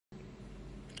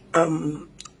Um,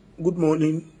 Good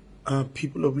morning,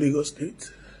 people of Lagos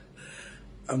State.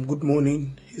 Good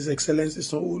morning, His Excellency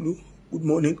Sanwo. Good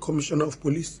morning, Commissioner of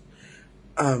Police.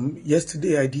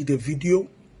 Yesterday I did a video,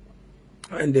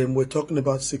 and then we're talking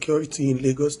about security in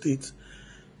Lagos State.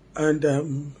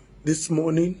 And this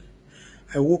morning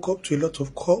I woke up to a lot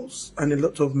of calls and a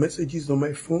lot of messages on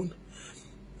my phone,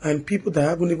 and people that I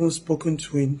haven't even spoken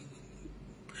to in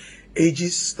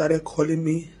ages started calling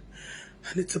me,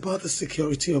 and it's about the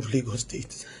security of Lagos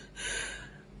State.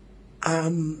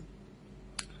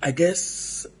 I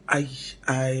guess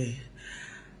I'm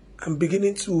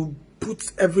beginning to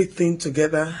put everything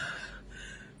together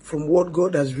from what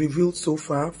God has revealed so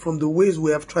far, from the ways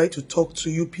we have tried to talk to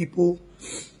you people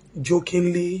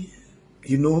jokingly,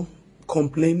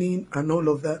 complaining and all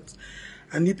of that.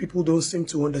 And you people don't seem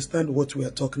to understand what we are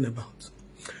talking about.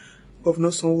 Governor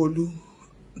Sanwo,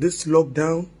 this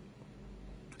lockdown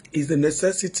is a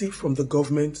necessity from the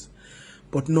government,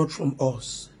 but not from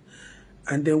us.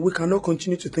 And then we cannot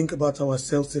continue to think about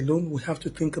ourselves alone. We have to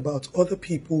think about other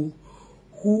people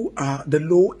who are the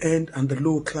low end and the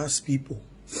low class people.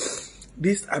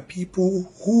 These are people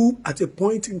who, at a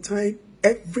point in time,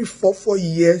 every 4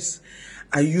 years,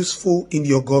 are useful in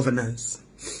your governance.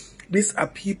 These are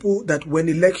people that when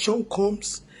election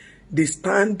comes, they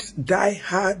stand, die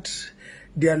hard,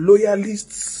 they are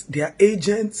loyalists, they are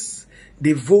agents,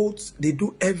 they vote, they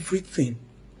do everything.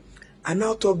 And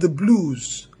out of the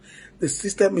blues, the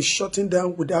system is shutting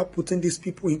down without putting these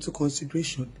people into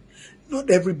consideration.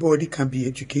 Not everybody can be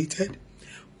educated.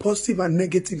 Positive and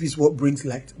negative is what brings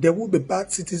light. There will be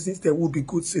bad citizens, there will be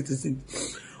good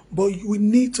citizens. But we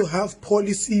need to have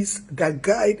policies that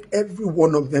guide every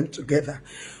one of them together.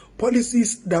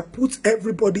 Policies that put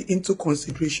everybody into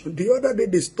consideration. The other day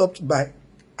they stopped by.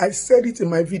 I said it in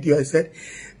my video. I said,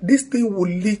 this thing will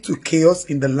lead to chaos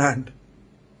in the land.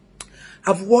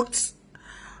 I've worked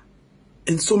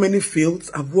in so many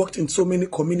fields. I've worked in so many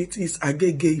communities,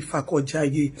 Agege,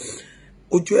 Ifakojaye,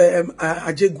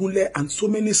 Ajegunle, and so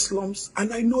many slums.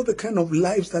 And I know the kind of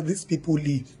lives that these people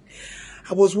live.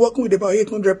 I was working with about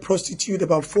 800 prostitutes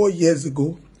about 4 years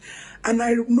ago. And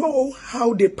I know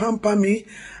how they pamper me.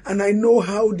 And I know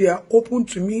how they are open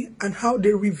to me and how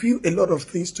they reveal a lot of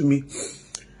things to me.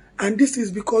 And this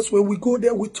is because when we go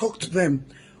there, we talk to them.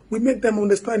 We make them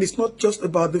understand it's not just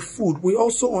about the food. We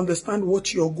also understand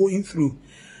what you're going through.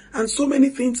 And so many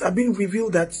things are being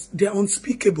revealed that they're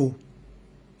unspeakable.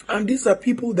 And these are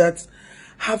people that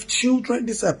have children.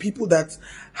 These are people that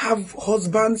have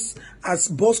husbands as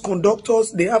bus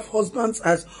conductors. They have husbands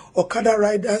as Okada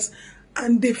riders.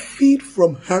 And they feed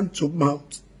from hand to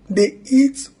mouth. They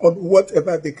eat on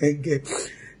whatever they can get.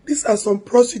 These are some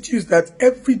prostitutes that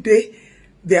every day,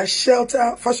 their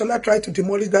shelter, Fashola tried to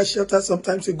demolish that shelter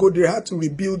sometimes ago. They had to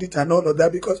rebuild it and all of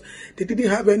that because they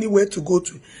didn't have anywhere to go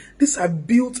to. These are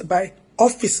built by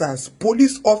officers,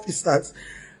 police officers,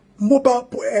 mobile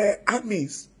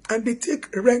armies, and they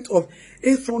take a rent of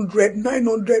 800,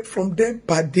 900 from them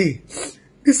per day.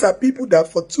 These are people that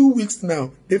for 2 weeks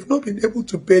now, they've not been able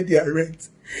to pay their rent.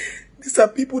 These are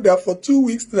people that for 2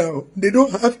 weeks now, they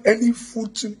don't have any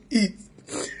food to eat.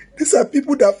 These are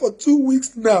people that for 2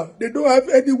 weeks now, they don't have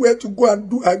anywhere to go and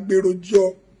do agbero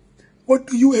job. What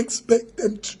do you expect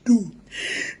them to do?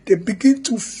 They begin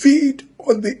to feed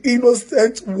on the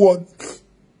innocent ones.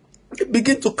 They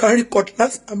begin to carry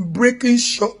cutlass and breaking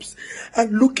shops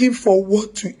and looking for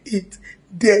what to eat.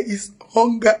 There is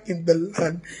hunger in the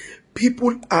land.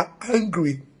 People are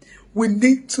angry. We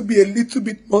need to be a little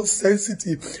bit more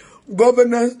sensitive.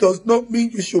 Governance does not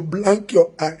mean you should blank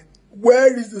your eye.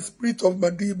 Where is the spirit of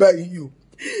Madiba in you?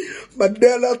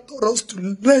 Mandela taught us to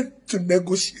learn to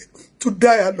negotiate, to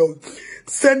dialogue.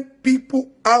 Send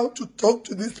people out to talk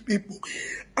to these people.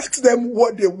 Ask them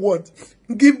what they want.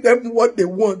 Give them what they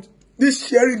want. This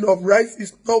sharing of rice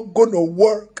is not going to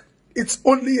work. It's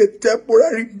only a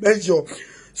temporary measure.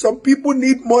 Some people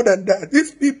need more than that.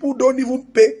 These people don't even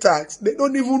pay tax. They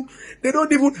don't even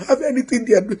have anything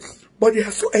they are doing. But they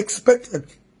are so expectant.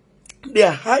 They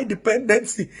are high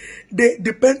dependency. They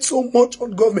depend so much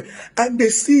on government. And they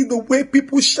see the way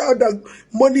people shout that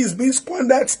money is being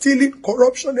squandered, stealing,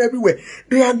 corruption everywhere.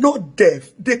 They are not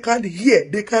deaf. They can hear.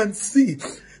 They can see.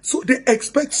 So they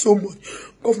expect so much.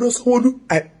 Governor Sanwo,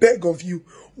 I beg of you,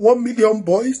 1 million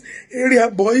boys,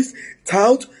 area boys,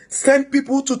 tout, send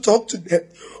people to talk to them.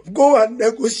 Go and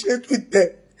negotiate with them.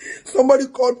 Somebody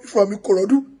called me from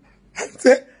Ikorodu and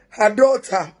said, her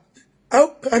daughter, how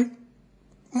can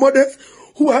mothers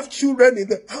who have children in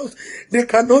the house, they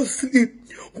cannot sleep?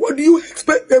 What do you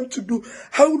expect them to do?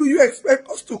 How do you expect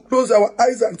us to close our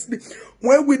eyes and sleep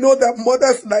when we know that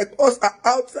mothers like us are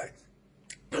outside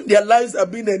Their lives are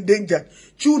being endangered.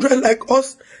 Children like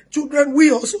us, children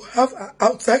we also have are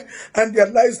outside and their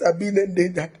lives are being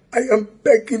endangered. I am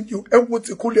begging you,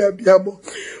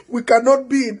 we cannot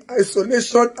be in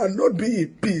isolation and not be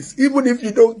in peace. Even if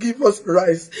you don't give us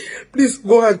rice, please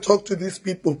go and talk to these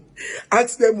people.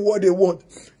 Ask them what they want.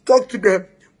 Talk to them.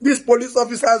 These police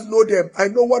officers know them. I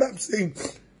know what I'm saying.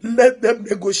 Let them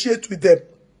negotiate with them.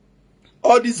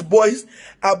 All these boys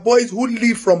are boys who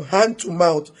live from hand to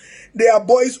mouth. They are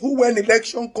boys who, when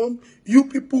election comes, you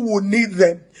people will need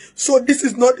them. So this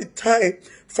is not the time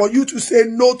for you to say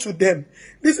no to them.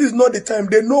 This is not the time.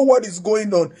 They know what is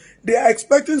going on. They are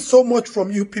expecting so much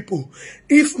from you people.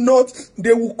 If not,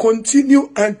 they will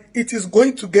continue and it is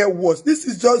going to get worse. This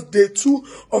is just day 2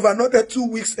 of another 2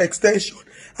 weeks extension.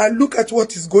 And look at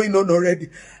what is going on already.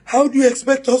 How do you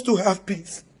expect us to have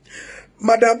peace?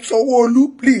 Madam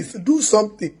Sanwo, please do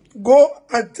something. Go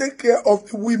and take care of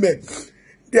the women.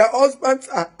 Their husbands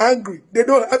are angry. They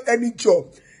don't have any job.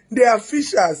 They are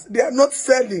fishers. They are not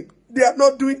selling. They are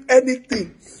not doing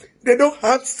anything. They don't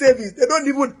have savings. They don't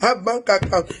even have bank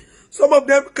accounts. Some of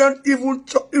them can't even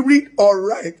read or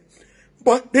write.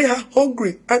 But they are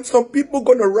hungry. And some people are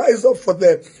going to rise up for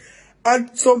them.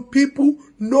 And some people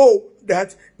know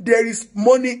that there is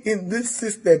money in this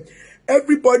system.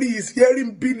 Everybody is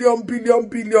hearing billion, billion,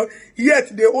 billion,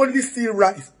 yet they only see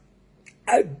rice.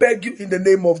 I beg you in the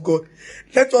name of God,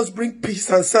 let us bring peace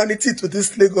and sanity to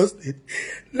this Lagos state.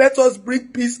 Let us bring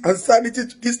peace and sanity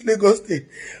to this Lagos state.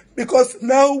 Because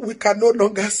now we can no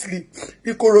longer sleep.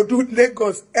 Ikorodu,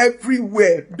 Lagos,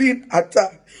 everywhere being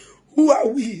attacked. Who are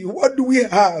we? What do we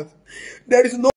have? There is no